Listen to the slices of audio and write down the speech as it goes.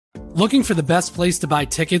Looking for the best place to buy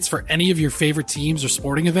tickets for any of your favorite teams or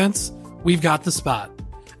sporting events? We've got the spot.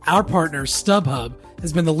 Our partner, StubHub,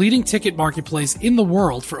 has been the leading ticket marketplace in the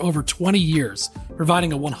world for over 20 years,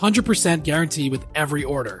 providing a 100% guarantee with every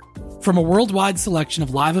order. From a worldwide selection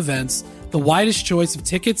of live events, the widest choice of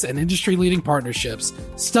tickets, and industry-leading partnerships,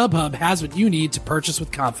 StubHub has what you need to purchase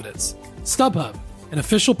with confidence. StubHub, an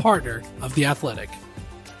official partner of The Athletic.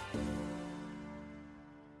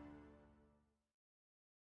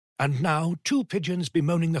 And now, two pigeons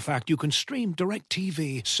bemoaning the fact you can stream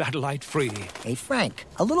DirecTV satellite-free. Hey, Frank,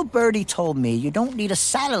 a little birdie told me you don't need a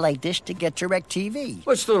satellite dish to get DirecTV.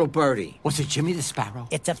 What's little birdie? Was it Jimmy the Sparrow?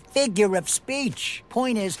 It's a figure of speech.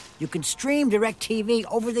 Point is, you can stream DirecTV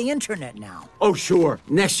over the internet now. Oh, sure.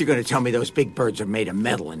 Next you're going to tell me those big birds are made of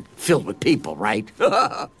metal and filled with people, right?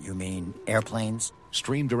 You mean airplanes?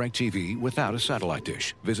 Stream DirecTV without a satellite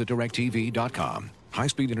dish. Visit DirecTV.com.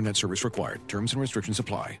 High-speed internet service required. Terms and restrictions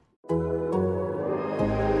apply.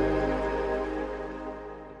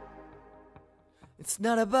 It's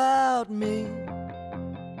not about me.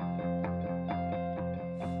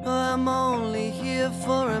 I'm only here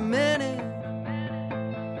for a minute,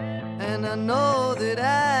 and I know that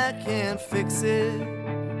I can't fix it.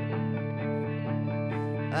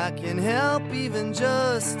 I can help even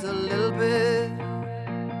just a little bit.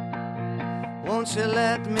 Won't you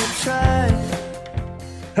let me try?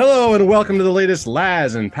 Hello and welcome to the latest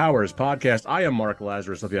Laz and Powers podcast. I am Mark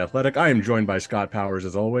Lazarus of The Athletic. I am joined by Scott Powers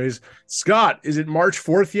as always. Scott, is it March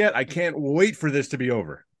 4th yet? I can't wait for this to be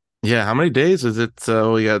over. Yeah, how many days is it?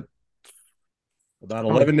 We got about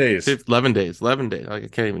 11 days. 11 days. I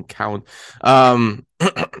can't even count.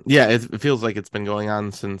 Yeah, it feels like it's been going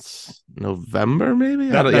on since November, maybe.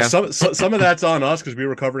 Some of that's on us because we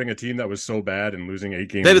were covering a team that was so bad and losing 8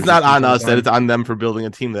 games. That is not on us. That it's on them for building a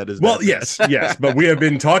team that is bad. Well, yes, but we have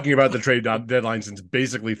been talking about the trade deadline since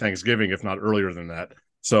basically Thanksgiving, if not earlier than that.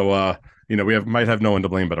 So, might have no one to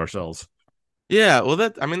blame but ourselves. Yeah, well,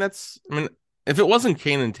 if it wasn't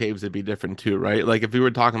Kane and Taves, it'd be different too, right? Like if we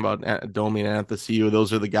were talking about Domi and Athasiu,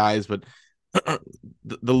 those are the guys, but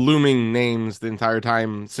the looming names the entire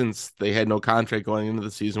time since they had no contract going into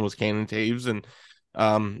the season was Kane and Taves. And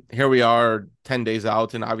here we are 10 days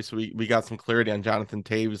out, and obviously we got some clarity on Jonathan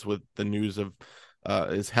Taves with the news of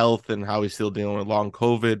his health and how he's still dealing with long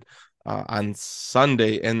COVID on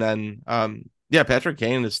Sunday. And then, Patrick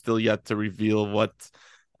Kane is still yet to reveal what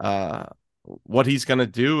he's going to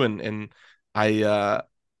do. And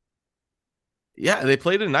they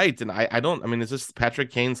played tonight, and is this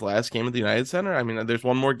Patrick Kane's last game at the United Center? I mean, there's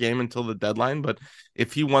one more game until the deadline, but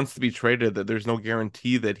if he wants to be traded, that there's no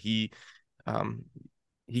guarantee that he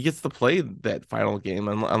gets to play that final game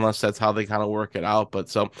unless that's how they kind of work it out. But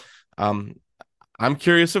so I'm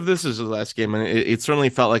curious if this is his last game, and it certainly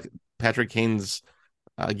felt like Patrick Kane's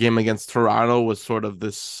game against Toronto was sort of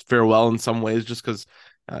this farewell in some ways, just because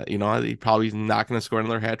he probably not going to score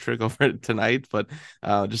another hat trick over it tonight, but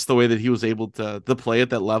just the way that he was able to play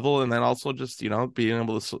at that level, and then also just being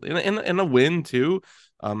able to in a win too,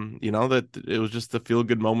 that it was just a feel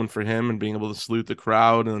good moment for him and being able to salute the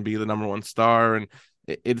crowd and be the number one star, and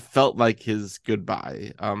it felt like his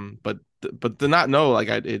goodbye. But to not know,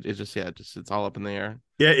 it's all up in the air.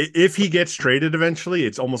 Yeah, if he gets traded eventually,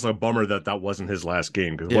 it's almost a bummer that wasn't his last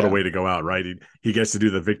game, because what a way to go out, right? He gets to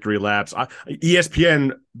do the victory laps.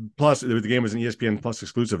 ESPN Plus, the game was an ESPN Plus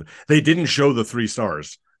exclusive. They didn't show the 3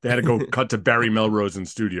 stars. They had to go cut to Barry Melrose in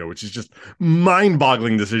studio, which is just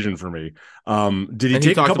mind-boggling decision for me. Did he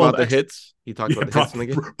take a couple about the hits? He talked about the hits in the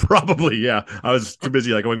game? Probably, yeah. I was too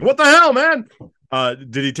busy going, what the hell, man?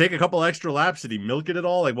 Did he take a couple extra laps? Did he milk it at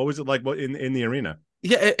all? Like, what was it like in the arena?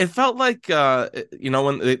 Yeah, it felt like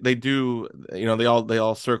when they do, they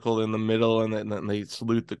all circle in the middle and then they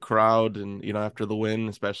salute the crowd, and after the win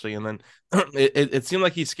especially, and then it seemed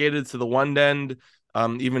like he skated to the one end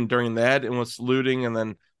even during that and was saluting, and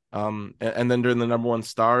then during the number one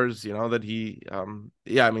stars, that he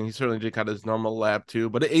he certainly did kind of his normal lap too,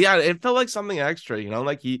 but it felt like something extra,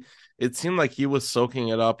 it seemed like he was soaking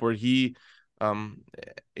it up, where he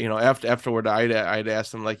afterward I'd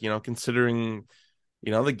asked him, considering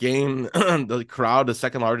the game, the crowd, the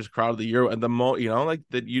second largest crowd of the year, and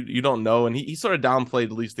that you don't know. And he sort of downplayed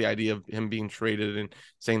at least the idea of him being traded and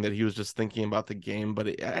saying that he was just thinking about the game. But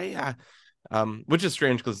which is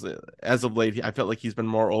strange, because as of late, I felt like he's been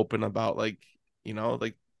more open about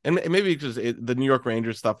and maybe because the New York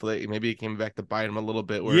Rangers stuff, maybe it came back to bite him a little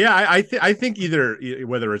bit. I think either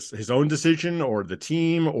whether it's his own decision or the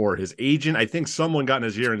team or his agent, I think someone got in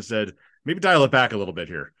his ear and said, maybe dial it back a little bit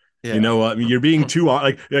here. Yeah. You know, I mean, you're being too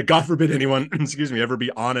like, God forbid anyone, excuse me, ever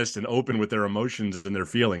be honest and open with their emotions and their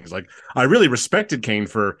feelings. Like, I really respected Kane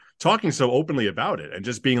for talking so openly about it and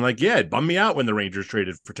just being like, yeah, it bummed me out when the Rangers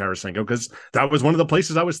traded for Tarasenko, because that was one of the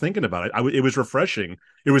places I was thinking about it. It was refreshing.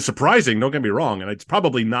 It was surprising. Don't get me wrong, and it's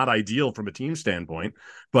probably not ideal from a team standpoint,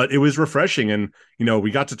 but it was refreshing. And you know,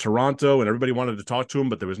 we got to Toronto and everybody wanted to talk to him,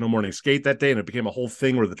 but there was no morning skate that day, and it became a whole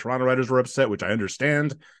thing where the Toronto writers were upset, which I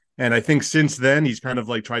understand. And I think since then he's kind of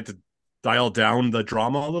like tried to dial down the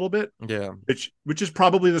drama a little bit. Yeah. Which is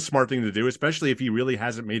probably the smart thing to do, especially if he really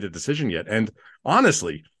hasn't made a decision yet. And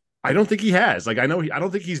honestly, I don't think he has. Like, I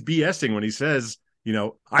don't think he's BSing when he says, you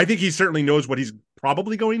know, I think he certainly knows what he's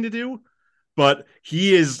probably going to do, but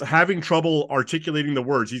he is having trouble articulating the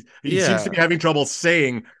words. He seems to be having trouble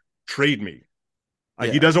saying, trade me.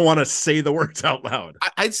 He doesn't want to say the words out loud.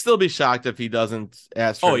 I'd still be shocked if he doesn't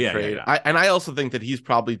ask for a trade. Yeah. I also think that he's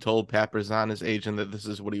probably told Pat Brisson, his agent, that this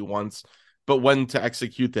is what he wants, but when to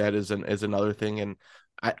execute that is another thing. And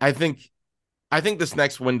I think this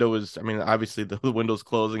next window is, I mean, obviously the window's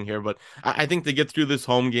closing here, but I think to get through this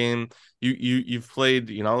home game, you've played,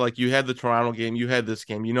 you know, like you had the Toronto game, you had this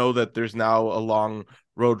game, you know that there's now a long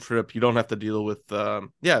road trip. You don't have to deal with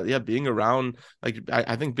being around, like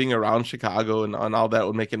I think being around Chicago and all that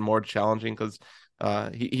would make it more challenging, because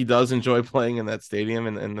he does enjoy playing in that stadium,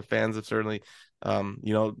 and the fans have certainly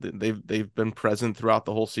you know, they've been present throughout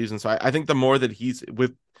the whole season. So I think the more that he's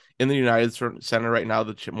in the United Center right now,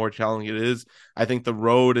 the more challenging it is. I think the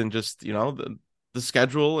road and just, you know, the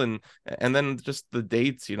schedule and then just the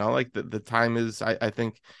dates, you know, like the time is, I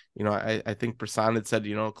think, you know, I think Brisson had said,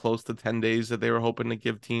 you know, close to 10 days that they were hoping to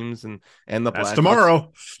give teams and the Blackhawks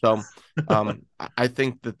tomorrow. So I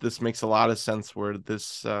think that this makes a lot of sense where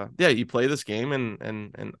this, you play this game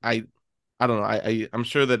and I don't know. I'm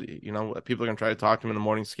sure that, you know, people are going to try to talk to him in the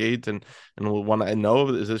morning skate and will want to know,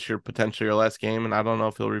 is this potentially your last game? And I don't know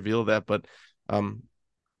if he'll reveal that, but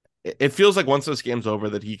it feels like once this game's over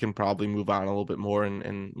that he can probably move on a little bit more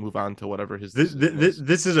and move on to whatever his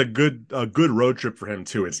this is a good road trip for him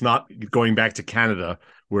too. It's not going back to Canada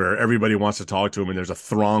where everybody wants to talk to him and there's a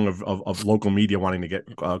throng of local media wanting to get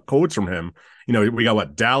quotes from him. You know, we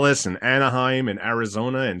got Dallas and Anaheim and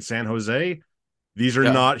Arizona and San Jose. These are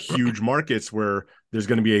not huge markets where there's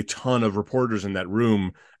going to be a ton of reporters in that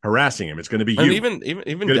room harassing him. It's going to be you. Even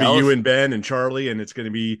going to be you and Ben and Charlie, and it's going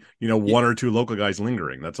to be, you know, one or two local guys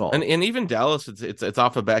lingering. That's all. And even Dallas, it's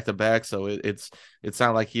off of back to back, so it's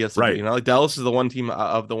not like he has to, you know, like Dallas is the one team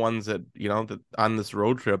of the ones that, you know, that on this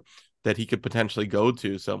road trip that he could potentially go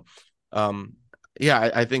to. So,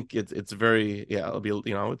 I think it's very, it'll be,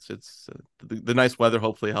 you know, it's the nice weather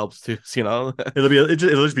hopefully helps too. You know, it'll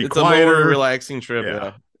just be quieter, a more relaxing trip.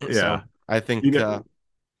 Yeah. So I think.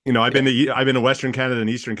 You know, I've been to Western Canada and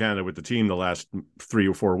Eastern Canada with the team the last 3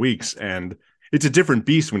 or 4 weeks, and it's a different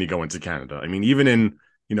beast when you go into Canada. I mean, even in,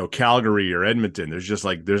 you know, Calgary or Edmonton, there's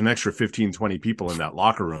an extra 15, 20 people in that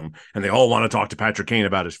locker room, and they all want to talk to Patrick Kane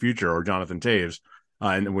about his future or Jonathan Toews.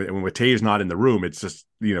 And with Toews not in the room, it's just,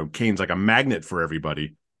 you know, Kane's like a magnet for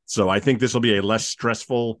everybody. So I think this will be a less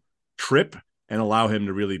stressful trip and allow him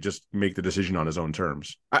to really just make the decision on his own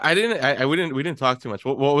terms. We didn't talk too much.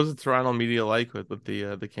 What was the Toronto media like with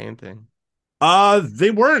the Kane thing?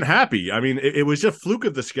 They weren't happy. I mean, it was just a fluke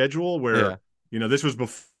of the schedule where, you know, this was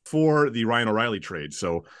before the Ryan O'Reilly trade.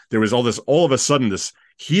 So there was all of a sudden this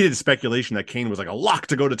heated speculation that Kane was like a lock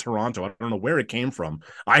to go to Toronto. I don't know where it came from.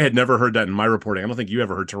 I had never heard that in my reporting. I don't think you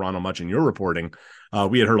ever heard Toronto much in your reporting.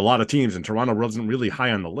 We had heard a lot of teams, and Toronto wasn't really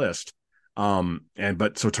high on the list.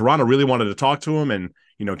 So Toronto really wanted to talk to him, and,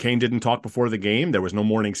 you know, Kane didn't talk before the game. There was no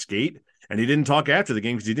morning skate, and he didn't talk after the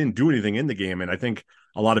game because he didn't do anything in the game. And I think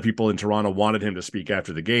a lot of people in Toronto wanted him to speak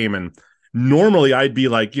after the game. And normally I'd be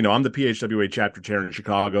like, you know, I'm the PHWA chapter chair in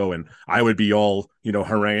Chicago, and I would be all, you know,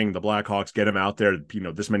 haranguing the Blackhawks, get him out there. You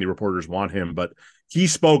know, this many reporters want him, but he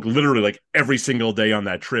spoke literally like every single day on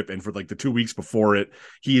that trip. And for like the 2 weeks before it,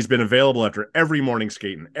 he's been available after every morning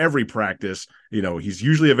skate and every practice. You know, he's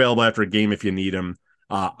usually available after a game if you need him.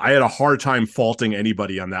 I had a hard time faulting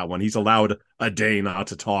anybody on that one. He's allowed a day not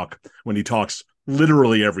to talk when he talks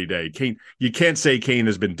literally every day. Kane, you can't say Kane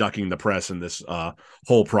has been ducking the press in this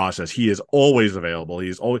whole process. He is always available.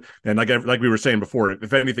 He's always, and like we were saying before,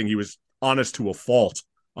 if anything, he was honest to a fault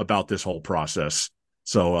about this whole process.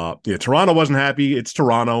 So Toronto wasn't happy. It's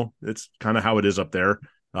Toronto. It's kind of how it is up there.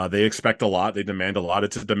 They expect a lot. They demand a lot.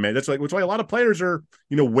 It's a demand. That's why a lot of players are,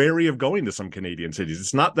 you know, wary of going to some Canadian cities.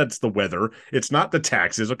 It's not that's the weather. It's not the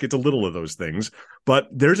taxes. Okay, it's a little of those things, but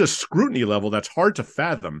there's a scrutiny level that's hard to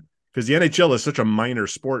fathom because the NHL is such a minor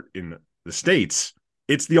sport in the States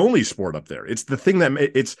It's the only sport up there. It's the thing that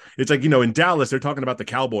it's like, in Dallas, they're talking about the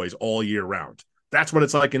Cowboys all year round. That's what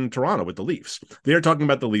it's like in Toronto with the Leafs. They're talking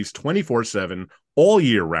about the Leafs 24/7 all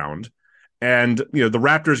year round. And, the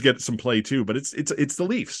Raptors get some play too, but it's the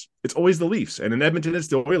Leafs. It's always the Leafs. And in Edmonton, it's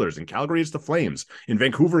the Oilers. In Calgary, it's the Flames. In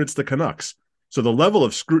Vancouver, it's the Canucks. So the level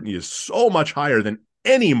of scrutiny is so much higher than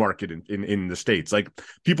any market in the States. Like,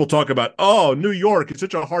 people talk about, oh, New York, it's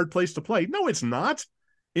such a hard place to play. No, it's not.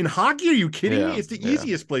 In hockey, are you kidding me? It's the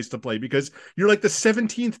easiest place to play because you're like the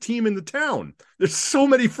 17th team in the town. There's so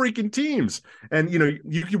many freaking teams. And,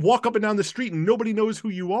 you can walk up and down the street and nobody knows who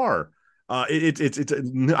you are. I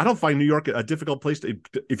don't find New York a difficult place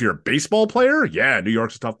if you're a baseball player, yeah, New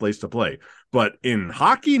York's a tough place to play. But in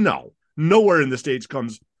hockey, no. Nowhere in the States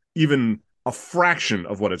comes even a fraction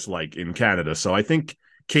of what it's like in Canada. So I think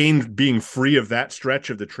Kane being free of that stretch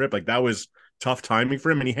of the trip, like, that was tough timing for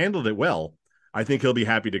him, and he handled it well. I think he'll be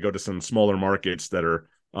happy to go to some smaller markets that are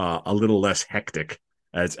a little less hectic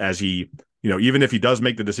as he, even if he does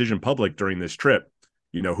make the decision public during this trip,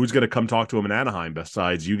 who's going to come talk to him in Anaheim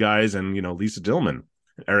besides you guys and, Lisa Dillman,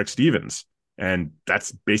 Eric Stevens. And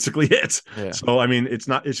that's basically it. Yeah. So, I mean, it's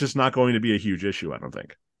just not going to be a huge issue, I don't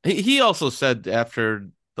think. He also said after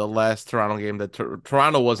the last Toronto game that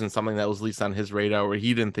Toronto wasn't something that was at least on his radar, where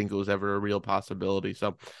he didn't think it was ever a real possibility.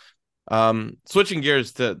 So switching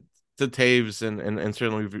gears to Toews, and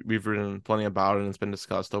certainly we've written plenty about it, and it's been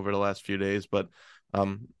discussed over the last few days, but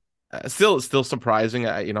still surprising,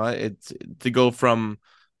 it's to go from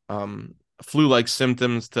flu-like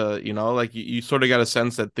symptoms to, like you sort of got a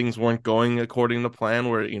sense that things weren't going according to plan,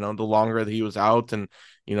 where, the longer that he was out and,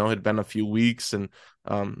 it had been a few weeks, and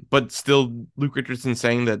but still Luke Richardson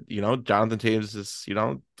saying that, Jonathan Toews is,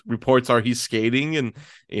 reports are he's skating, and,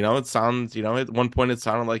 it sounds, at one point it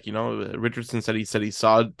sounded like, Richardson said he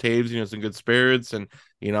saw Toews, he was in good spirits, and,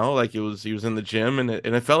 like he was in the gym, and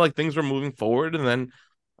it felt like things were moving forward. And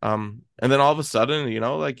then all of a sudden,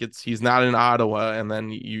 like he's not in Ottawa, and then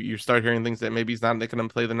you start hearing things that maybe he's not going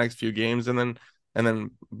to play the next few games, and then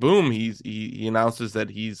boom, he announces that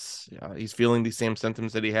he's feeling the same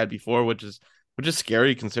symptoms that he had before, which is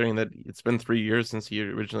scary, considering that it's been 3 years since he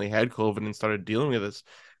originally had COVID and started dealing with this.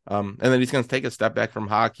 And then he's going to take a step back from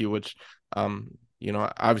hockey, which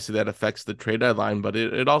obviously that affects the trade deadline, but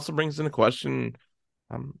it also brings into question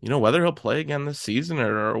whether he'll play again this season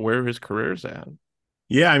or where his career's at.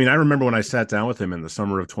 Yeah, I mean, I remember when I sat down with him in the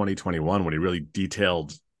summer of 2021 when he really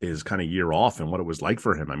detailed his kind of year off and what it was like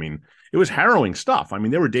for him. I mean, it was harrowing stuff. I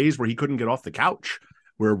mean, there were days where he couldn't get off the couch,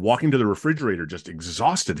 where walking to the refrigerator just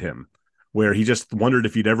exhausted him, where he just wondered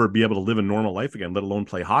if he'd ever be able to live a normal life again, let alone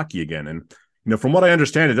play hockey again. And, from what I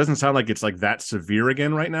understand, it doesn't sound like it's like that severe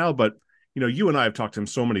again right now. But, you and I have talked to him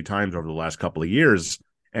so many times over the last couple of years,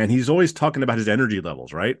 and he's always talking about his energy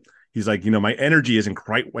levels, right? He's like, my energy isn't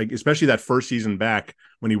quite like, especially that first season back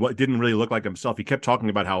when he didn't really look like himself. He kept talking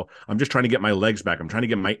about how I'm just trying to get my legs back. I'm trying to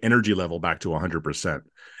get my energy level back to 100%.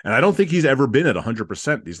 And I don't think he's ever been at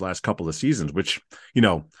 100% these last couple of seasons, which,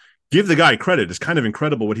 give the guy credit. It's kind of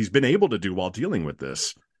incredible what he's been able to do while dealing with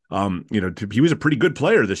this. He was a pretty good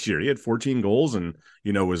player this year. He had 14 goals and,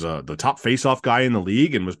 was the top faceoff guy in the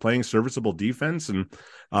league and was playing serviceable defense. And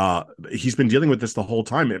he's been dealing with this the whole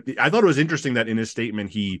time. I thought it was interesting that in his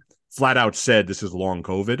statement, he flat out said this is long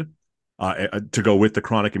COVID to go with the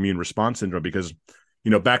chronic immune response syndrome, because,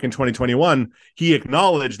 back in 2021, he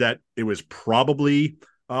acknowledged that it was probably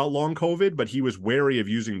long COVID, but he was wary of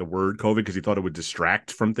using the word COVID because he thought it would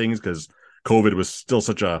distract from things, because COVID was still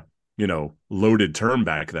such a, loaded term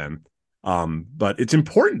back then. But it's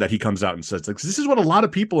important that he comes out and says, like, this is what a lot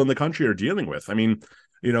of people in the country are dealing with. I mean,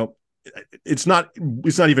 it's not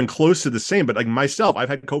even close to the same, but like myself, I've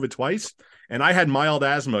had COVID twice, and I had mild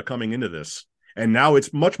asthma coming into this, and now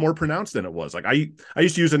it's much more pronounced than it was. Like I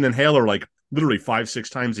used to use an inhaler like literally 5-6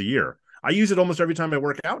 times a year. I use it almost every time I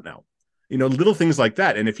work out now, little things like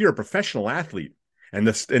that. And if you're a professional athlete and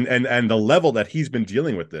this, and the level that he's been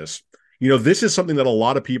dealing with this, this is something that a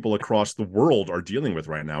lot of people across the world are dealing with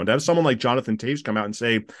right now. And to have someone like Jonathan Toews come out and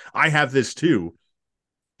say, I have this too,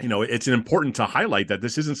 it's important to highlight that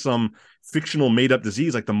this isn't some fictional made up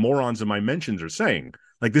disease like the morons in my mentions are saying.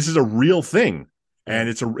 Like, this is a real thing. And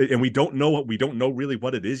and we don't know really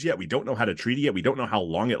what it is yet. We don't know how to treat it yet. We don't know how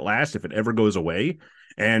long it lasts, if it ever goes away.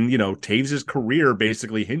 And, Toews' career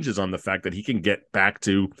basically hinges on the fact that he can get back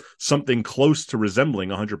to something close to resembling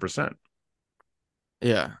 100%.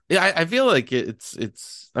 Yeah. I feel like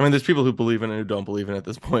it's. I mean, there's people who believe in it, who don't believe in it at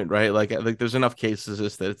this point, right? Like there's enough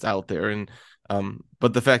cases that it's out there, and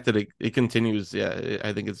but the fact that it continues, yeah,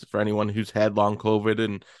 I think it's for anyone who's had long COVID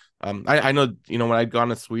and I know, when I'd gone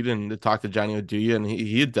to Sweden to talk to Johnny Oduya, and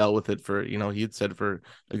he had dealt with it for, he had said for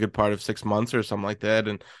a good part of 6 months or something like that.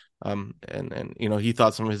 And he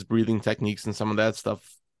thought some of his breathing techniques and some of that stuff,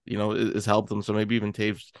 has helped him. So maybe even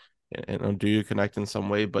Taves and Oduya connect in some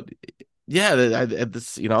way. But yeah,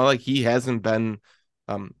 this, like he hasn't been,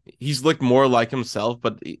 he's looked more like himself,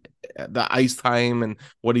 but the ice time and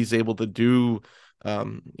what he's able to do,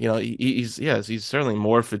 he's certainly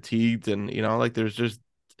more fatigued, and like there's just,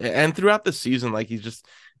 and throughout the season, like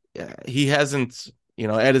he hasn't,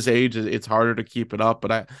 at his age, it's harder to keep it up.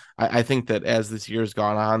 But I think that as this year's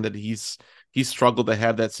gone on, that he's struggled to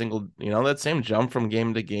have that single, that same jump from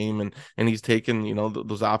game to game, and he's taken,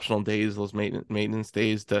 those optional days, those maintenance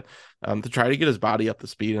days to try to get his body up to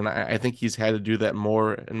speed. And I think he's had to do that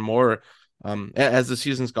more and more as the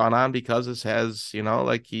season's gone on, because this has,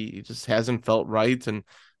 like he just hasn't felt right. And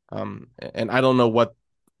I don't know what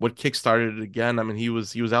kickstarted it again. I mean, he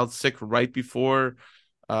was out sick right before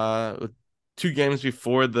 2 games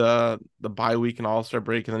before the bye week and All-Star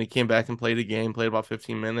break, and then he came back and played a game, played about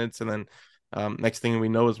 15 minutes, and then next thing we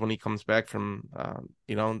know is when he comes back from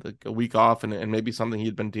a week off, and maybe something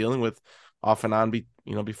he'd been dealing with off and on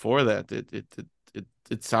before that.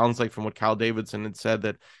 It sounds like from what Kyle Davidson had said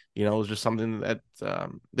that it was just something that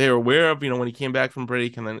they were aware of when he came back from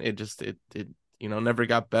break, and then it never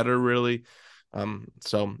got better really. But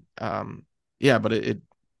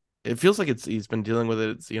it feels like he's been dealing with it.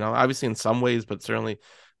 It's, obviously in some ways, but certainly,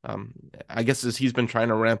 I guess as he's been trying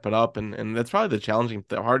to ramp it up, and that's probably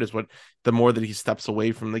the hardest. The more that he steps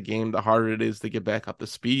away from the game, the harder it is to get back up to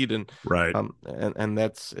speed. And right, and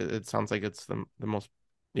that's, it sounds like it's the most,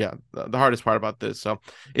 the hardest part about this. So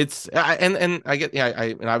it's and I get,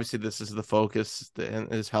 and obviously this is the focus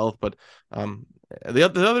and his health, but the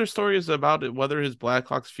other story is about whether his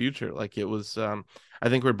Blackhawks future. Like it was, I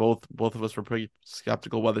think both of us were pretty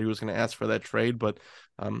skeptical whether he was going to ask for that trade, but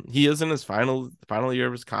he is in his final year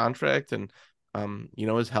of his contract, and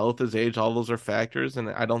his health, his age, all those are factors, and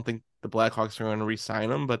I don't think the Blackhawks are going to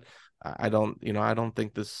re-sign him, but I don't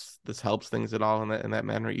think this helps things at all in that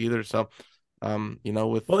manner either. So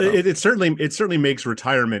it certainly makes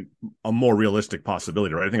retirement a more realistic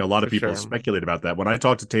possibility, right? I think a lot of people speculate about that. When I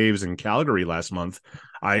talked to Taves in Calgary last month,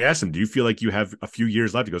 I asked him, "Do you feel like you have a few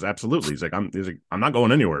years left?" He goes, "Absolutely." He's like, "I'm not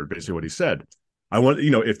going anywhere." Basically, what he said. I want,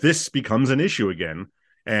 if this becomes an issue again,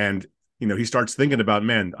 and he starts thinking about,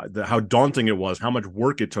 man, how daunting it was, how much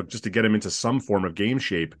work it took just to get him into some form of game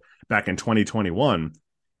shape back in 2021.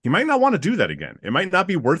 He might not want to do that again. It might not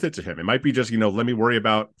be worth it to him. It might be just, let me worry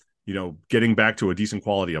about getting back to a decent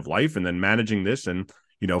quality of life, and then managing this, and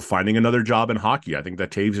finding another job in hockey. I think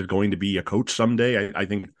that Taves is going to be a coach someday. I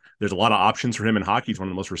think there's a lot of options for him in hockey. He's one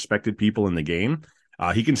of the most respected people in the game.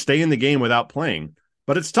 He can stay in the game without playing,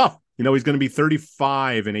 but it's tough. He's going to be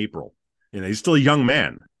 35 in April. He's still a young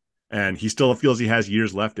man, and he still feels he has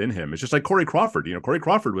years left in him. It's just like Corey Crawford. Corey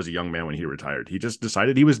Crawford was a young man when he retired. He just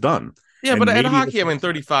decided he was done. Yeah, but in hockey,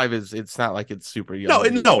 35 it's not like it's super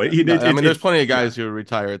young. No. There's plenty of guys who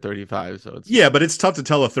retire at 35. So but it's tough to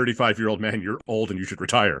tell a 35-year-old man you're old and you should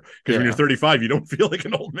retire, because when you're 35, you don't feel like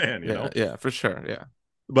an old man. You know? Yeah, for sure. Yeah,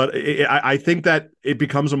 but I think that it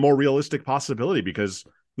becomes a more realistic possibility, because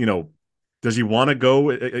does he want to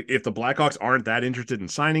go? If the Blackhawks aren't that interested in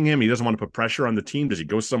signing him, he doesn't want to put pressure on the team. Does he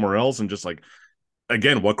go somewhere else and just like,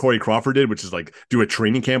 again, what Corey Crawford did, which is like do a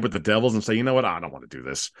training camp with the Devils and say, you know what, I don't want to do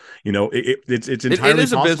this. It's entirely it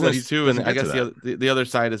is a business too. And I guess the other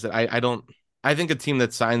side is that I think a team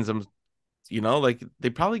that signs him, like they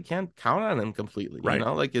probably can't count on him completely. Right.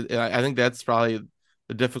 I think that's probably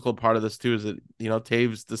the difficult part of this too, is that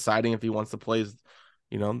Taves deciding if he wants to play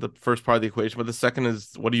the first part of the equation, but the second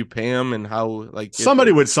is, what do you pay him, and how, like,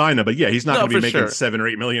 somebody would sign him, but he's not going to be making 7 or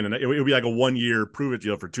 8 million, and it would be like a 1-year prove it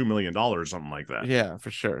deal for $2 million or something like that. Yeah,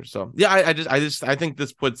 for sure. So I think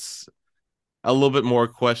this puts a little bit more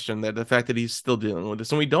question, that the fact that he's still dealing with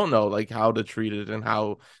this, and we don't know like how to treat it and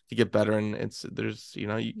how to get better, and there's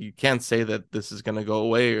you can't say that this is going to go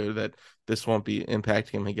away, or that this won't be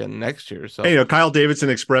impacting him again next year. So Kyle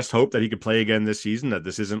Davidson expressed hope that he could play again this season, that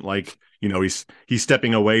this isn't like he's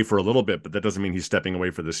stepping away for a little bit, but that doesn't mean he's stepping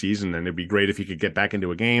away for the season. And it'd be great if he could get back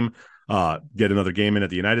into a game, get another game in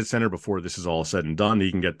at the United Center before this is all said and done.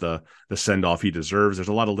 He can get the send off he deserves. There's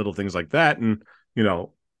a lot of little things like that, and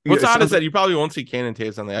what's odd is that you probably won't see Kane and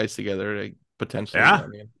Taves on the ice together, like, potentially. Yeah,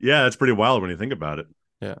 yeah, that's pretty wild when you think about it.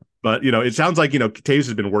 Yeah, but it sounds like Taves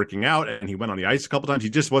has been working out, and he went on the ice a couple times. He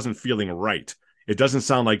just wasn't feeling right. It doesn't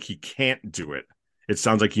sound like he can't do it. It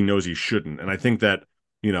sounds like he knows he shouldn't. And I think that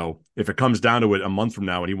if it comes down to it a month from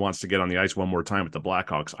now and he wants to get on the ice one more time with the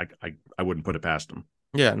Blackhawks, I wouldn't put it past him.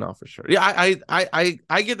 Yeah, no, for sure. Yeah,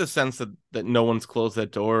 I get the sense that no one's closed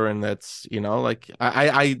that door, and that's, like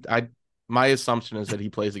my assumption is that he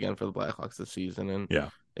plays again for the Blackhawks this season, and Yeah.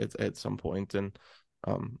 it's at some point, and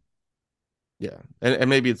yeah, and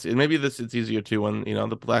maybe it's easier too when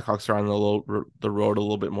the Blackhawks are on the road a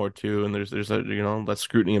little bit more too, and there's a less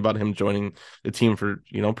scrutiny about him joining the team for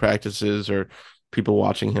practices or people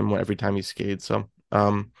watching him every time he skates. So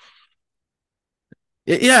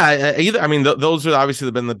yeah, I mean, those are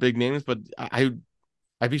obviously been the big names, but I'd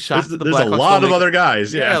be shocked. There's a lot of other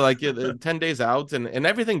guys. Yeah, like 10 days out, and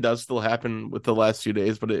everything does still happen with the last few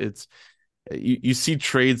days, but it's you see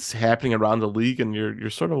trades happening around the league, and you're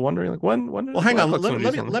sort of wondering like when. Well, hang on.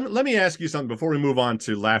 Let me ask you something before we move on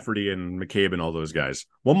to Lafferty and McCabe and all those guys.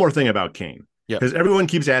 One more thing about Kane, because everyone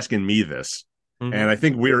keeps asking me this, and I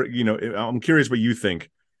think I'm curious what you think.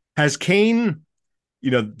 Has Kane,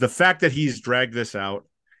 the fact that he's dragged this out,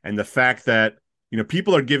 and the fact that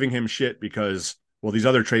people are giving him shit because these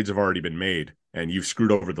other trades have already been made, and you've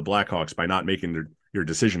screwed over the Blackhawks by not making your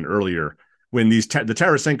decision earlier. When the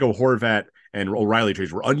Tarasenko, Horvat, and O'Reilly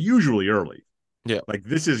trades were unusually early. Yeah. Like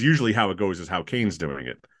this is usually how it goes, is how Kane's doing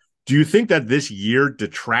it. Do you think that this year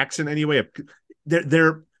detracts in any way?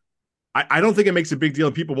 I don't think it makes a big deal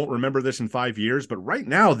and people won't remember this in 5 years, but right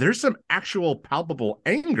now there's some actual palpable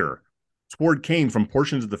anger toward Kane from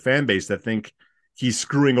portions of the fan base that think he's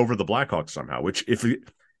screwing over the Blackhawks somehow, which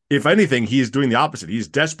if anything, he is doing the opposite. He's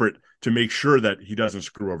desperate to make sure that he doesn't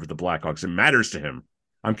screw over the Blackhawks. It matters to him.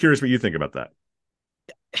 I'm curious what you think about that.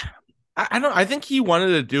 I think he wanted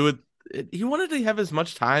to do it. He wanted to have as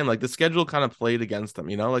much time. Like the schedule kind of played against him,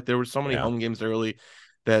 like there were so many home games early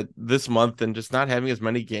that this month, and just not having as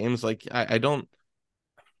many games. Like I don't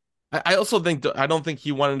think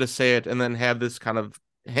he wanted to say it and then have this kind of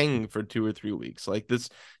hang for 2 or 3 weeks like this.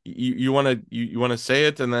 You want to say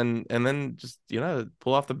it and then just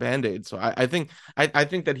pull off the Band-Aid. So I think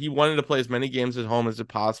that he wanted to play as many games at home as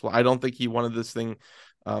possible. I don't think he wanted this thing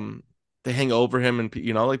to hang over him, and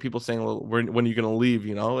like people saying, well, when are you going to leave,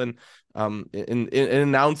 and in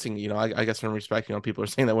announcing, I guess in respect, people are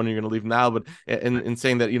saying that when you're going to leave now, but in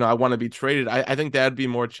saying that, I want to be traded, I think that'd be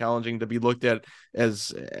more challenging to be looked at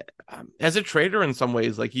as a traitor in some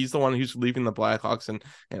ways. Like he's the one who's leaving the Blackhawks, and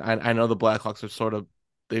I know the Blackhawks are sort of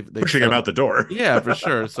they pushing him out the door. Yeah, for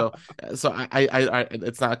sure. So I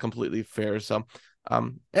it's not completely fair. So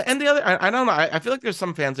and the other, I don't know. I feel like there's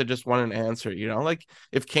some fans that just want an answer, like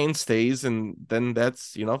if Kane stays, and then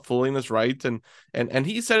that's, fooling this right. And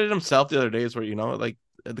he said it himself the other days where, like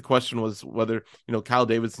the question was whether, Kyle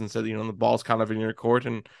Davidson said, the ball's kind of in your court,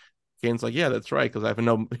 and Kane's like, yeah, that's right. Cause I have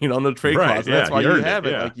no trade clause. That's why you have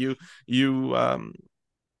it. Yeah. Like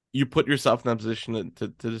you put yourself in that position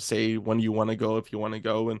to say when you want to go, if you want to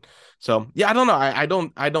go. And so, yeah, I don't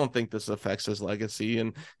know. I don't think this affects his legacy,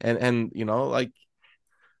 and like,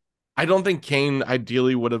 I don't think Kane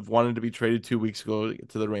ideally would have wanted to be traded 2 weeks ago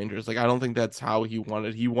to the Rangers. Like, I don't think that's how he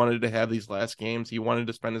wanted. He wanted to have these last games. He wanted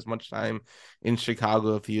to spend as much time in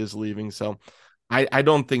Chicago if he is leaving. So I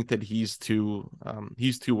don't think that he's too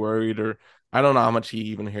worried, or I don't know how much he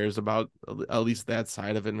even cares about at least that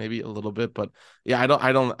side of it, maybe a little bit. But yeah,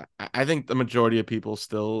 I think the majority of people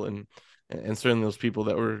still, and certainly those people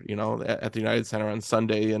that were, at the United Center on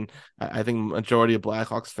Sunday. And I think majority of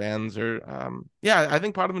Blackhawks fans are, I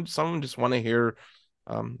think part of them, some of them just want to hear,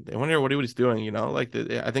 they want to hear what he's doing, like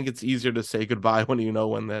I think it's easier to say goodbye when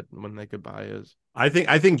when that goodbye is. I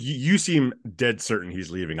think you seem dead certain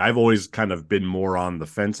he's leaving. I've always kind of been more on the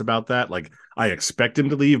fence about that. Like I expect him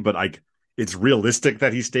to leave, but it's realistic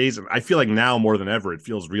that he stays. I feel like now more than ever, it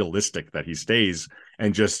feels realistic that he stays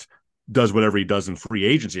and just does whatever he does in free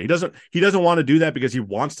agency. He doesn't want to do that because he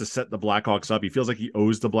wants to set the Blackhawks up. He feels like he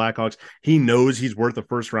owes the Blackhawks. He knows he's worth a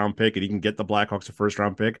first-round pick, and he can get the Blackhawks a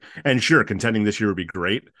first-round pick. And sure, contending this year would be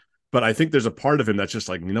great. But I think there's a part of him that's just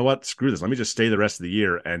like, you know what? Screw this. Let me just stay the rest of the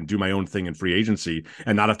year and do my own thing in free agency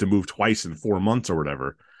and not have to move twice in 4 months or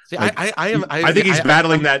whatever. See, like, I think he's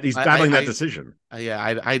battling that. He's battling that decision. Yeah,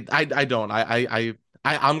 I don't.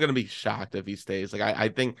 I'm gonna be shocked if he stays. Like I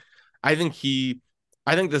think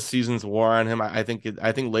this season's wore on him. I think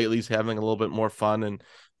lately he's having a little bit more fun, and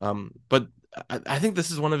but I think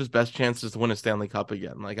this is one of his best chances to win a Stanley Cup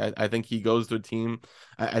again. Like I think he goes to a team.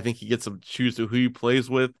 I think he gets to choose who he plays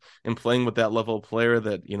with, and playing with that level of player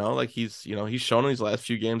that like he's shown in these last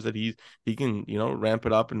few games that he can ramp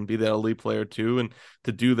it up and be that elite player too, and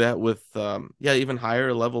to do that with even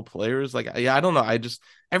higher level players. Like I don't know. I just,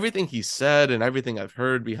 everything he said and everything I've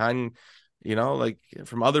heard behind like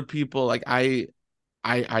from other people, like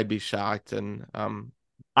I'd be shocked. And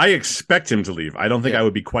I expect him to leave. I don't think I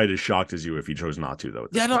would be quite as shocked as you if he chose not to, though.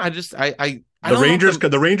 Yeah, no, I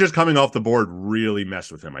The Rangers coming off the board really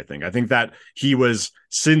messed with him. I think that he was,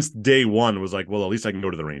 since day one, was like, well, at least I can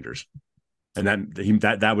go to the Rangers, and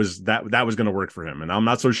that was going to work for him. And I'm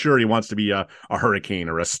not so sure he wants to be a Hurricane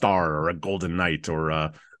or a Star or a Golden Knight or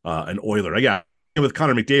an Oiler. Yeah, with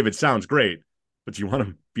Connor McDavid sounds great, but do you want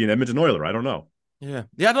to be an Edmonton Oiler? I don't know. Yeah.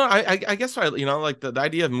 No, I guess like the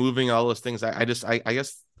idea of moving all those things. I guess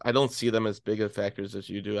I don't see them as big of factors as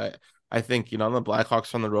you do. I think the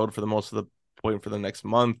Blackhawks on the road for the most of the point for the next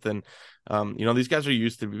month, and these guys are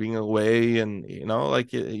used to being away, and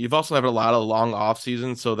like you've also had a lot of long off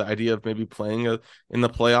seasons, so the idea of maybe playing in the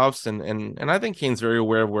playoffs, and I think Kane's very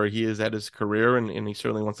aware of where he is at his career, and he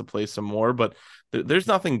certainly wants to play some more, but there's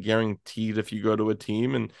nothing guaranteed if you go to a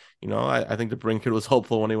team. And I think DeBrincat was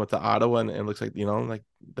hopeful when he went to Ottawa, and it looks like like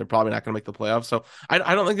they're probably not going to make the playoffs, so I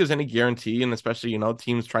don't think there's any guarantee, and especially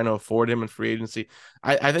teams trying to afford him in free agency.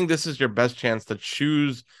 I think this is your best chance to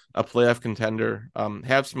choose a playoff contender,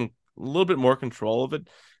 have a little bit more control of it,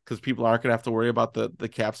 because people aren't going to have to worry about the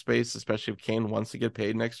cap space, especially if Kane wants to get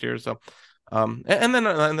paid next year. So and then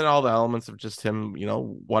all the elements of just him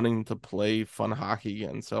wanting to play fun hockey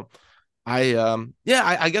again. So I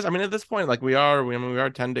guess at this point, like we are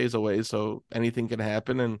 10 days away, so anything can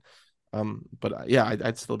happen. And but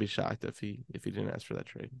I'd still be shocked if he didn't ask for that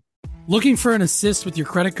trade. Looking for an assist with your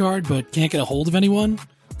credit card but can't get a hold of anyone?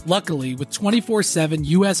 Luckily, with 24/7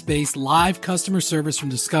 US-based live customer service from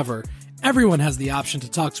Discover, everyone has the option to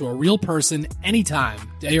talk to a real person anytime,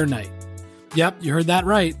 day or night. Yep, you heard that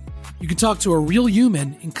right. You can talk to a real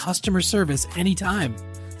human in customer service anytime.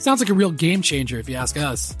 Sounds like a real game changer if you ask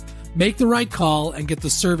us. Make the right call and get the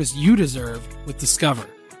service you deserve with Discover.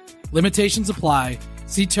 Limitations apply.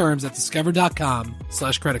 See terms at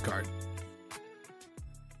discover.com/creditcard.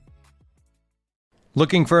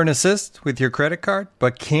 Looking for an assist with your credit card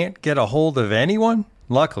but can't get a hold of anyone?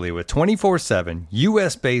 Luckily, with 24/7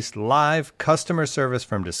 US-based live customer service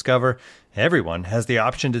from Discover, everyone has the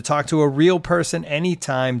option to talk to a real person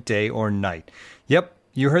anytime, day or night. Yep,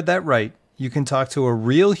 you heard that right. You can talk to a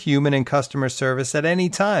real human in customer service at any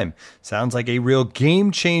time. Sounds like a real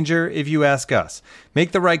game changer if you ask us.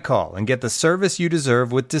 Make the right call and get the service you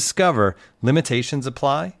deserve with Discover. Limitations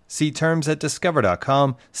apply. See terms at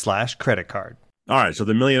discover.com/creditcard. All right, so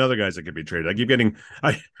the million other guys that could be traded. I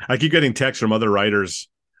keep getting texts from other writers,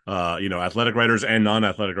 athletic writers and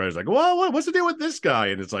non-athletic writers, like, well, what's the deal with this guy?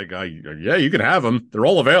 And it's like, yeah, you can have them. They're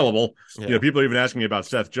all available. Yeah. People are even asking me about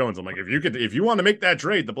Seth Jones. I'm like, if you want to make that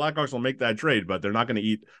trade, the Blackhawks will make that trade, but they're not going to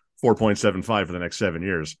eat 4.75 for the next 7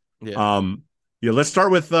 years. Yeah. Let's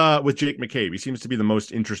start with Jake McCabe. He seems to be the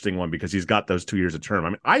most interesting one because he's got those 2 years of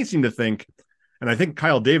term. I seem to think. And I think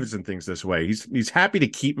Kyle Davidson thinks this way. He's happy to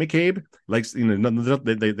keep McCabe. Likes they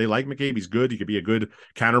like McCabe. He's good. He could be a good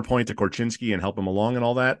counterpoint to Korchinski and help him along and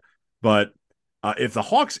all that. But if the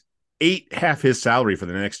Hawks ate half his salary for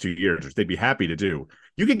the next 2 years, which they'd be happy to do,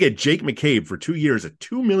 you could get Jake McCabe for 2 years at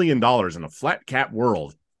 $2 million in a flat cap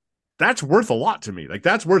world. That's worth a lot to me. Like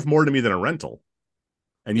that's worth more to me than a rental.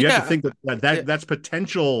 And you have to think that's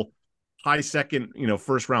potential high second,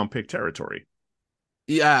 first round pick territory.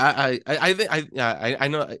 Yeah, I think I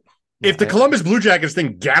know. If the Columbus Blue Jackets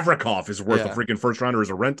think Gavrikov is worth a freaking first rounder as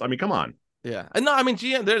a rent, come on. Yeah, no,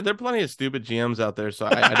 GM, there are plenty of stupid GMs out there, so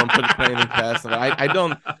I don't put anything past them.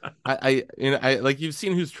 I like you've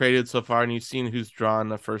seen who's traded so far, and you've seen who's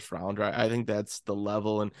drawn a first rounder. I think that's the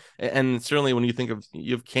level, and certainly when you think of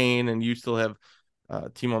you have Kane, and you still have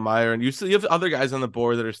Timo Meier, and you have other guys on the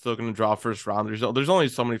board that are still going to draw first rounders. There's only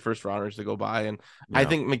so many first rounders to go by, and I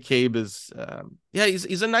think McCabe is,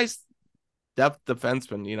 he's a nice depth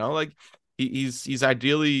defenseman. Like he's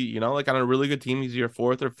ideally, like on a really good team, he's your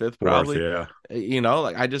fourth or fifth probably. Yeah.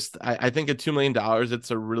 Like I think at $2 million,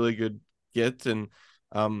 it's a really good get, and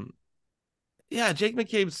Jake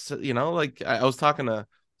McCabe's, like I was talking to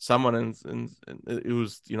someone and it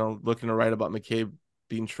was, looking to write about McCabe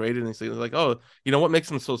being traded, and he's like, oh, what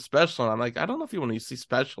makes him so special? And I'm like, I don't know if you want to see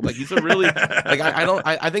special. Like he's a really like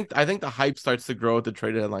I think the hype starts to grow at the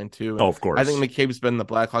trade deadline too. Oh, of course. I think McCabe's been the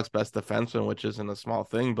Blackhawks' best defenseman, which isn't a small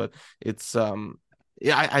thing, but it's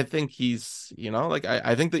I think he's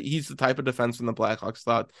I think that he's the type of defenseman the Blackhawks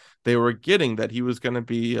thought they were getting, that he was going to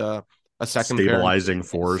be a second stabilizing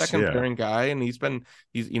force, second pairing guy, and he's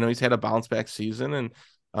had a bounce back season, and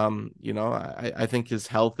I think his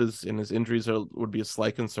health and his injuries would be a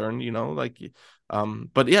slight concern, but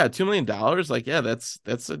 $2 million,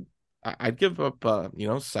 that's I'd give up,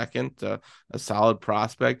 second, a solid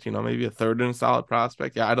prospect, maybe a third and a solid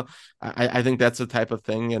prospect. Yeah. I think that's the type of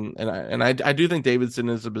thing. And I do think Davidson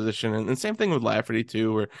is a position, and same thing with Lafferty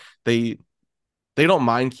too, where they don't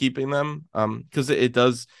mind keeping them. Cause it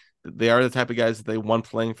does, they are the type of guys that they want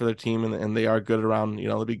playing for their team, and they are good around,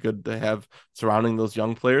 it'll be good to have surrounding those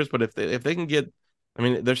young players. But if they can get, I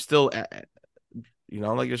mean, they're still,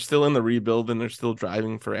 like you're still in the rebuild and they're still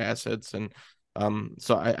driving for assets. And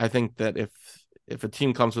so I think that if a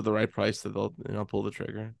team comes with the right price, that they'll pull the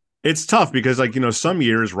trigger. It's tough because, some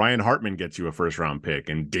years Ryan Hartman gets you a first-round pick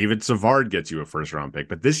and David Savard gets you a first-round pick.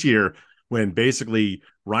 But this year, when basically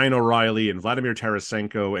Ryan O'Reilly and Vladimir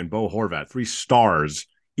Tarasenko and Bo Horvat, 3 stars,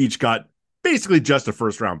 each got basically just a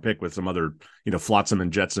first-round pick with some other, flotsam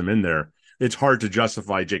and jetsam in there, it's hard to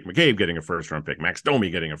justify Jake McCabe getting a first-round pick, Max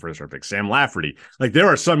Domi getting a first-round pick, Sam Lafferty. There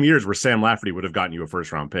are some years where Sam Lafferty would have gotten you a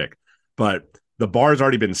first-round pick. But the bar's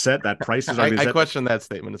already been set. That price has already been set. I question that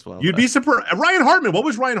statement as well. You'd be surprised. Ryan Hartman. What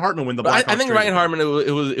was Ryan Hartman when the Blackhawks? I think Ryan Hartman.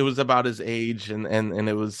 It was about his age, and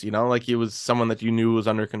it was he was someone that you knew was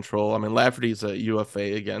under control. I mean, Lafferty's a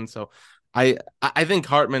UFA again, so I think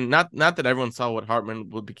Hartman. Not that everyone saw what Hartman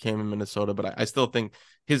became in Minnesota, but I still think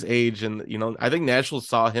his age and I think Nashville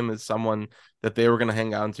saw him as someone that they were going to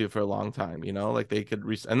hang on to for a long time. They could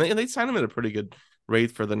and they signed him at a pretty good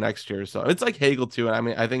rate for the next year. So it's like Hagel too, and I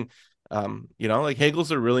mean I think.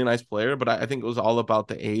 Hagel's a really nice player, but I think it was all about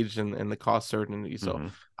the age and the cost certainty. So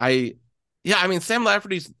I mean, Sam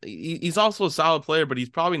Lafferty's he's also a solid player, but he's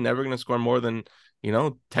probably never going to score more than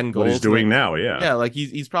 10 goals. What he's doing now, yeah.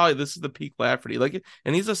 He's probably, this is the peak Lafferty.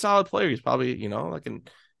 And he's a solid player. He's probably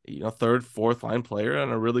third, fourth line player on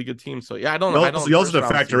a really good team. So yeah, I don't know. You also have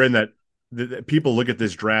to factor in that people look at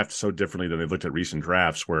this draft so differently than they've looked at recent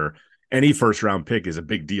drafts, where any first round pick is a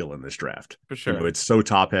big deal in this draft. For sure. It's so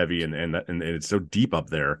top heavy and it's so deep up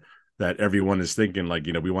there that everyone is thinking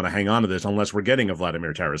we want to hang on to this unless we're getting a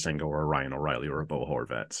Vladimir Tarasenko or a Ryan O'Reilly or a Bo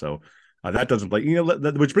Horvat. So that doesn't play,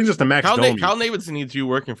 which brings us to Max Domi. Kyle Davidson needs you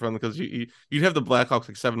working for him because you'd have the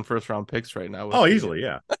Blackhawks 7 first round picks right now. Oh, easily.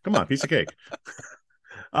 Yeah. Come on. Piece of cake.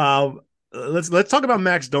 Let's talk about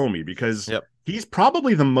Max Domi because he's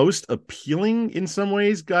probably the most appealing in some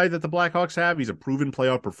ways guy that the Blackhawks have. He's a proven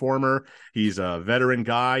playoff performer. He's a veteran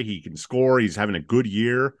guy. He can score. He's having a good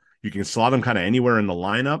year. You can slot him kind of anywhere in the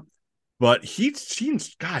lineup, but he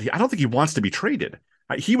seems, I don't think he wants to be traded.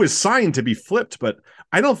 He was signed to be flipped, but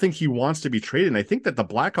I don't think he wants to be traded. And I think that the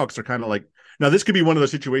Blackhawks are kind of now this could be one of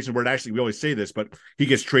those situations where we always say this, but he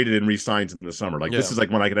gets traded and re-signs in the summer. This is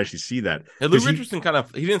when I could actually see that. And Luke Richardson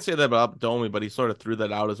he didn't say that about Domi, but he sort of threw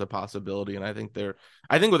that out as a possibility. And I think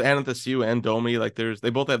with Anthony and Domi,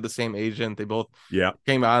 they both have the same agent. They both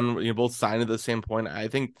came on, both signed at the same point. I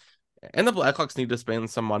think, and the Blackhawks need to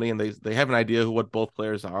spend some money, and they have an idea of what both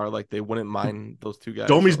players are. They wouldn't mind those two guys.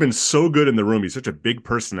 Domi's been so good in the room. He's such a big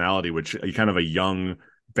personality, which kind of a young,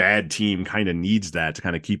 bad team kind of needs that to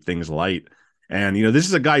kind of keep things light. And, this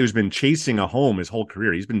is a guy who's been chasing a home his whole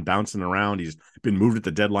career. He's been bouncing around. He's been moved at the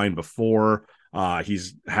deadline before.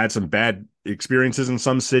 He's had some bad experiences in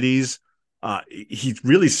some cities. He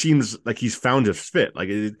really seems like he's found his fit.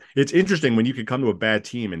 It's interesting when you can come to a bad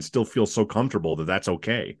team and still feel so comfortable that that's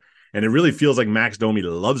okay. And it really feels like Max Domi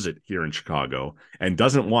loves it here in Chicago and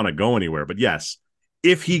doesn't want to go anywhere. But yes,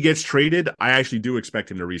 if he gets traded, I actually do expect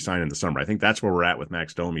him to re-sign in the summer. I think that's where we're at with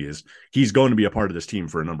Max Domi is he's going to be a part of this team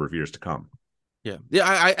for a number of years to come. Yeah.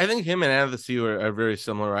 I think him and Anthony are very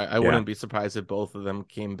similar. I wouldn't be surprised if both of them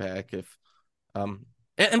came back if,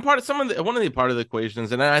 and part of one of the part of the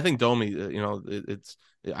equations, and I think Domi,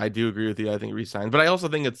 I do agree with you. I think resigns, but I also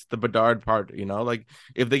think it's the Bedard part.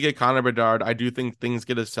 If they get Connor Bedard, I do think things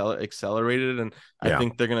get accelerated, and I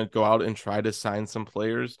think they're gonna go out and try to sign some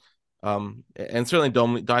players. And certainly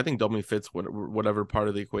Domi, I think Domi fits whatever part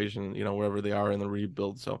of the equation, wherever they are in the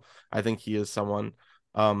rebuild. So I think he is someone.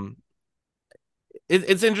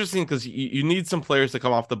 It's interesting because you need some players to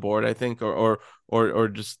come off the board, I think, or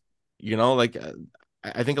just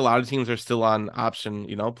I think a lot of teams are still on option,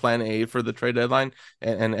 plan A for the trade deadline,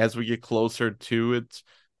 and as we get closer to it,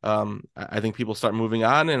 I think people start moving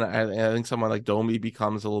on, and I think someone like Domi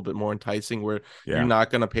becomes a little bit more enticing, where you're not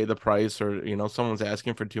going to pay the price, or someone's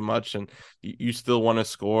asking for too much, and you still want to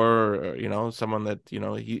score, or someone that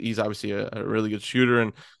he's obviously a really good shooter,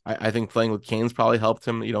 and I think playing with Canes probably helped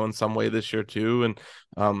him, in some way this year too, and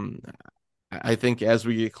I think as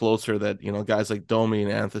we get closer that, guys like Domi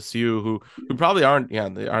and Anthony, who probably aren't,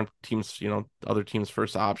 they aren't teams, other teams'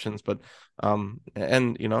 first options, but, I guess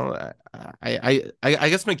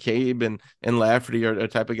McCabe and Lafferty are the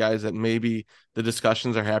type of guys that maybe the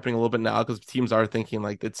discussions are happening a little bit now because teams are thinking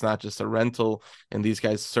it's not just a rental, and these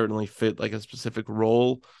guys certainly fit a specific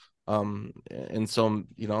role. And so,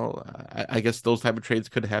 I guess those type of trades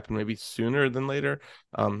could happen maybe sooner than later.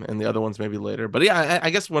 And the other ones maybe later. But yeah, I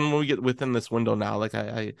guess when we get within this window now, like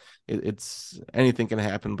it's anything can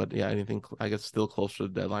happen. But yeah, anything I guess still close to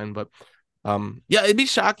the deadline. But yeah, it'd be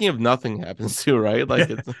shocking if nothing happens too, right? Like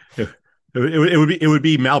it would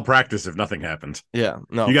be malpractice if nothing happened. Yeah,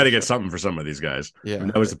 no, you got to get something for some of these guys. Yeah, and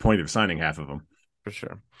that was the point of signing half of them for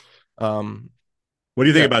sure. What do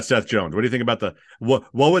you think about Seth Jones? What do you think about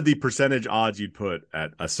what would the percentage odds you'd put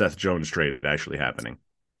at a Seth Jones trade actually happening?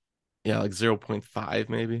 Yeah, like 0.5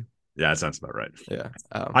 maybe. Yeah, that sounds about right. Yeah.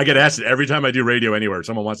 I get asked every time I do radio anywhere.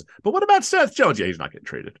 Someone wants, but what about Seth Jones? Yeah, he's not getting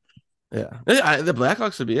traded. Yeah. The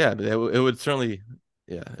Blackhawks would be, it would certainly,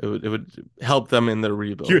 it would help them in their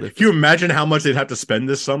rebuild. Can you imagine how much they'd have to spend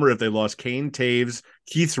this summer if they lost Kane Taves,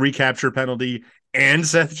 Keith's recapture penalty, and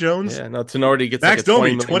Seth Jones? Yeah, no, Tenorti gets Max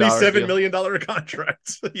Domi, $27 million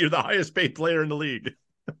contract. You're the highest paid player in the league.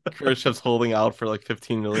 Khrushchev's holding out for like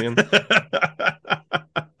 $15 million.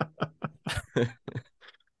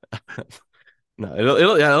 No,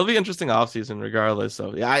 it'll be interesting offseason regardless.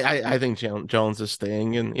 So yeah, I think Jones is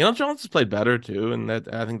staying, and Jones has played better too, and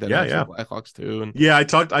that I think that helps the Blackhawks too. And yeah, I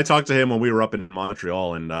talked to him when we were up in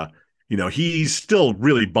Montreal, and he's still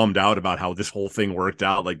really bummed out about how this whole thing worked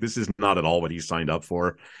out. Like, this is not at all what he signed up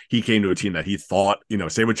for. He came to a team that he thought,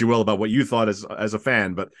 say what you will about what you thought as a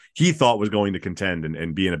fan, but he thought was going to contend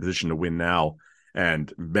and be in a position to win now.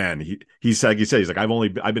 And man, he's like I've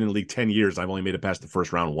been in the league 10 years. I've only made it past the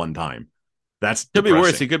first round one time. That's could be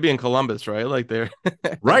worse. He could be in Columbus, right? Like they're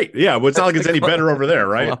right. Yeah. Well, it's not like it's any better over there,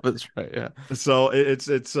 right? Columbus, right. Yeah. So it's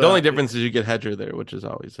the only difference is you get Hedger there, which is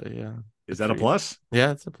always Is that a plus?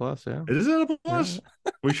 Yeah, it's a plus. Yeah. Is it a plus?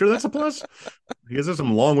 Yeah. We sure that's a plus? Because there's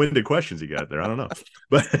some long-winded questions you got there. I don't know,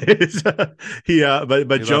 but it's,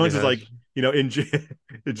 but Jones is like,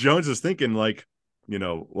 Jones is thinking like,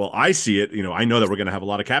 well, I see it. I know that we're going to have a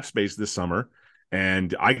lot of cap space this summer,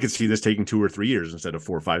 and I could see this taking 2 or 3 years instead of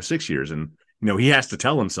 4, 5, 6 years. And he has to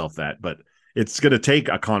tell himself that, but it's going to take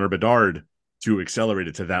a Connor Bedard to accelerate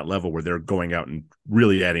it to that level where they're going out and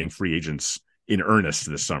really adding free agents in earnest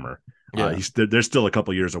this summer. Yeah. They're still a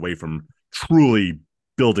couple years away from truly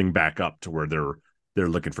building back up to where they're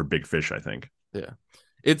looking for big fish, I think. Yeah.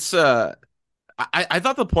 It's I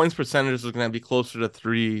thought the points percentage was going to be closer to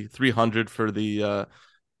 300 for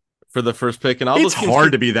the first pick, and it's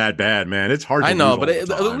hard to be that bad, man. It's hard. I know, but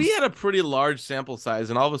we had a pretty large sample size,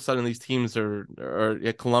 and all of a sudden these teams are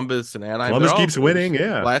Columbus and Anaheim. Columbus keeps winning,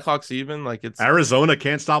 yeah. Blackhawks even like it's Arizona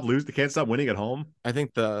can't stop losing. They can't stop winning at home. I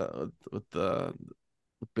think the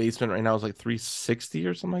basement right now is like 360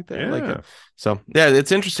 or something like that. Yeah. So yeah,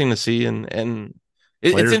 it's interesting to see, and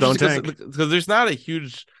it's interesting because there's not a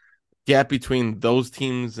huge gap between those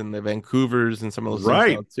teams and the Vancouvers and some of those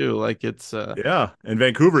teams too. Like it's and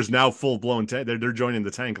Vancouver's now full blown tank. They're joining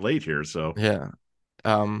the tank late here. So yeah,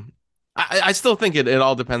 I still think it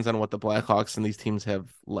all depends on what the Blackhawks and these teams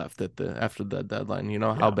have left after the deadline.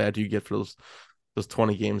 How bad do you get for those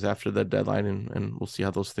 20 games after the deadline, and we'll see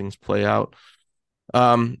how those things play out.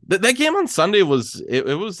 That game on Sunday was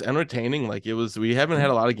entertaining. Like we haven't had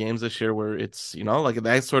a lot of games this year where it's like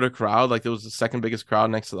that sort of crowd. Like it was the second biggest crowd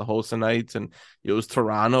next to the Hossa Knights, and it was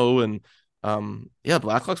Toronto, and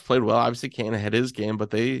Blackhawks played well. Obviously Kane had his game,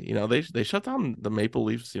 but they shut down the Maple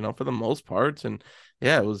Leafs for the most part. And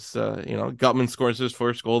it was Gutman scores his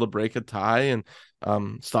first goal to break a tie, and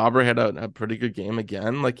Stauber had a pretty good game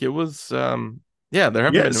again. Like it was there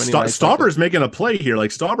have been many Stauber's making a play here. Like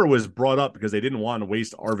Stauber was brought up because they didn't want to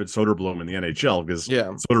waste Arvid Soderblom in the NHL because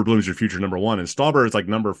Soderblom's your future number 1, and Stauber is like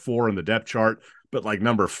number 4 in the depth chart, but like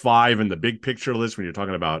number 5 in the big picture list when you're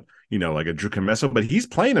talking about like a Drew Commesso. But he's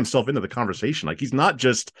playing himself into the conversation. Like he's not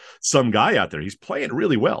just some guy out there. He's playing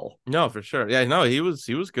really well. No, for sure. Yeah, no, he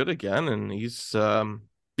was good again, and he's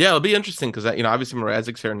it'll be interesting because obviously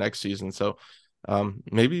Mrazek's here next season, so.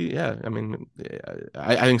 Maybe I mean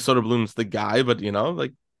I think Soderblom's the guy, but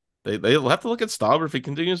like they'll have to look at Stauber if he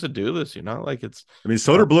continues to do this. Like it's. I mean,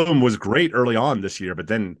 Soderblom was great early on this year, but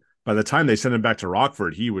then by the time they sent him back to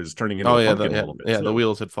Rockford, he was turning into a pumpkin a little bit. Yeah, so. The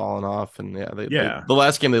wheels had fallen off, and the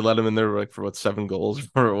last game they let him in there like for 7 goals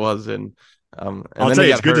or it was, and I'll tell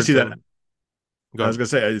you, it's good to see that. I was gonna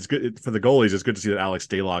say it's good for the goalies. It's good to see that Alex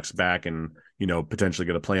Stalock's back and potentially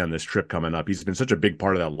going to play on this trip coming up. He's been such a big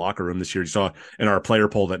part of that locker room this year. You saw in our player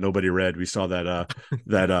poll that nobody read. We saw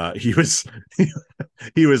that he was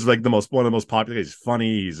he was like one of the most popular. He's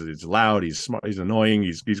funny. He's loud. He's smart. He's annoying.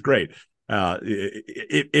 He's great.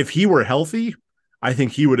 If he were healthy, I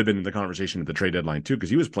think he would have been in the conversation at the trade deadline too, because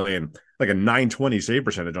he was playing like a .920 save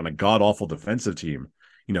percentage on a god awful defensive team.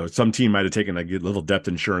 Some team might have taken a little depth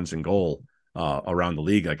insurance in goal. around the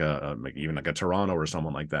league, like even like a Toronto or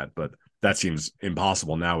someone like that. But that seems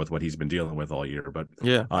impossible now with what he's been dealing with all year. But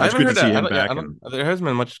yeah, it's good to see him back. There hasn't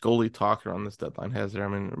been much goalie talk around this deadline, has there? I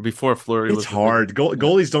mean, before Fleury, it's hard.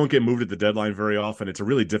 Goalies don't get moved at the deadline very often. It's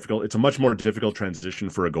a much more difficult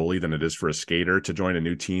transition for a goalie than it is for a skater to join a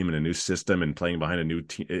new team and a new system and playing behind a new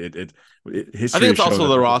team. I think it's also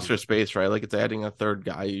the roster space, right? Like it's adding a third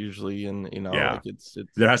guy usually, and like it's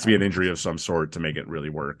there has to be an injury of some sort to make it really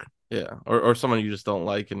work. Yeah, or someone you just don't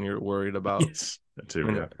like and you're worried about. Yes, that too.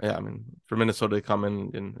 I mean, for Minnesota to come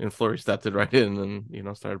in and Fleury stepped it right in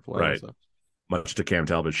and started playing. Right, so. Much to Cam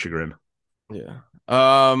Talbot's chagrin. Yeah.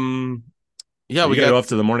 We got off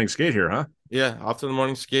to the morning skate here, huh? Yeah, off to the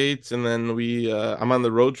morning skates, and then I'm on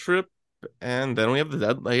the road trip, and then we have the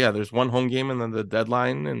deadline. Yeah, there's one home game and then the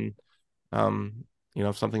deadline, and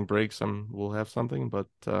if something breaks, we'll have something. But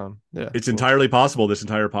it's entirely possible this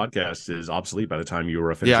entire podcast is obsolete by the time you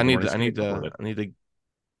were finished. Yeah, I need to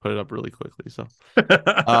put it up really quickly. So,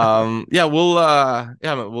 we'll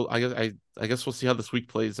I guess we'll see how this week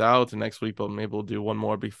plays out, and next week, but maybe we'll do one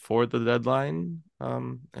more before the deadline.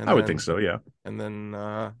 I would think so, yeah. And then,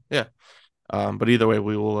 but either way,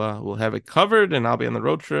 we'll have it covered, and I'll be on the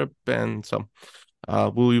road trip, and so.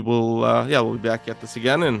 We'll be back at this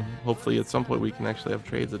again, and hopefully at some point we can actually have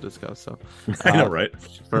trades to discuss. So, I know, right?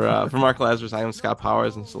 For Mark Lazarus, I am Scott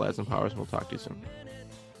Powers, and Still and Powers, and we'll talk to you soon.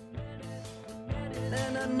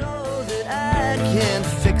 And I know that I can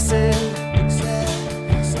fix it.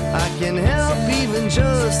 I can help even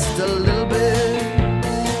just a little bit.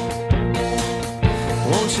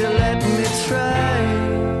 Won't you let me try?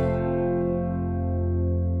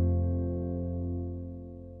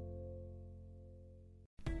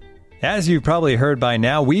 As you've probably heard by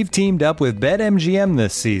now, we've teamed up with BetMGM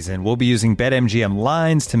this season. We'll be using BetMGM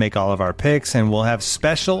lines to make all of our picks, and we'll have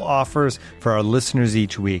special offers for our listeners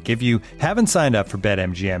each week. If you haven't signed up for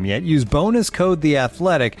BetMGM yet, use bonus code The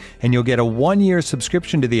Athletic, and you'll get a 1-year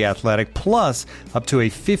subscription to The Athletic, plus up to a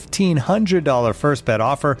 $1,500 first bet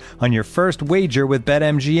offer on your first wager with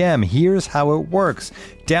BetMGM. Here's how it works.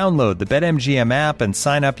 Download the BetMGM app and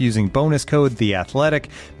sign up using bonus code The Athletic.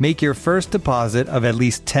 Make your first deposit of at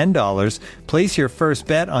least $10. Place your first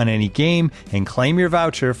bet on any game and claim your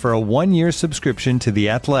voucher for a 1-year subscription to The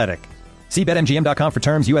Athletic. See BetMGM.com for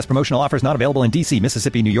terms. U.S. promotional offers not available in D.C.,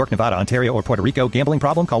 Mississippi, New York, Nevada, Ontario, or Puerto Rico. Gambling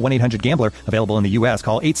problem? Call 1-800-GAMBLER. Available in the U.S.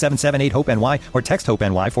 Call 877-8-HOPE-NY or text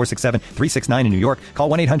HOPE-NY 467-369 in New York. Call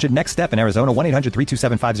 1-800-NEXT-STEP in Arizona.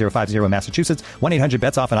 1-800-327-5050 in Massachusetts.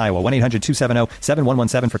 1-800-BETS-OFF in Iowa.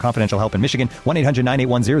 1-800-270-7117 for confidential help in Michigan.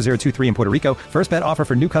 1-800-981-0023 in Puerto Rico. First bet offer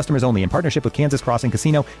for new customers only in partnership with Kansas Crossing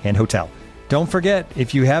Casino and Hotel. Don't forget,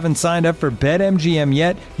 if you haven't signed up for BetMGM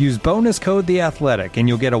yet, use bonus code The Athletic, and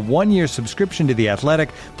you'll get a 1-year subscription to The Athletic,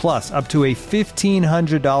 plus up to a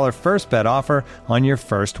 $1,500 first bet offer on your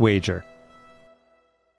first wager.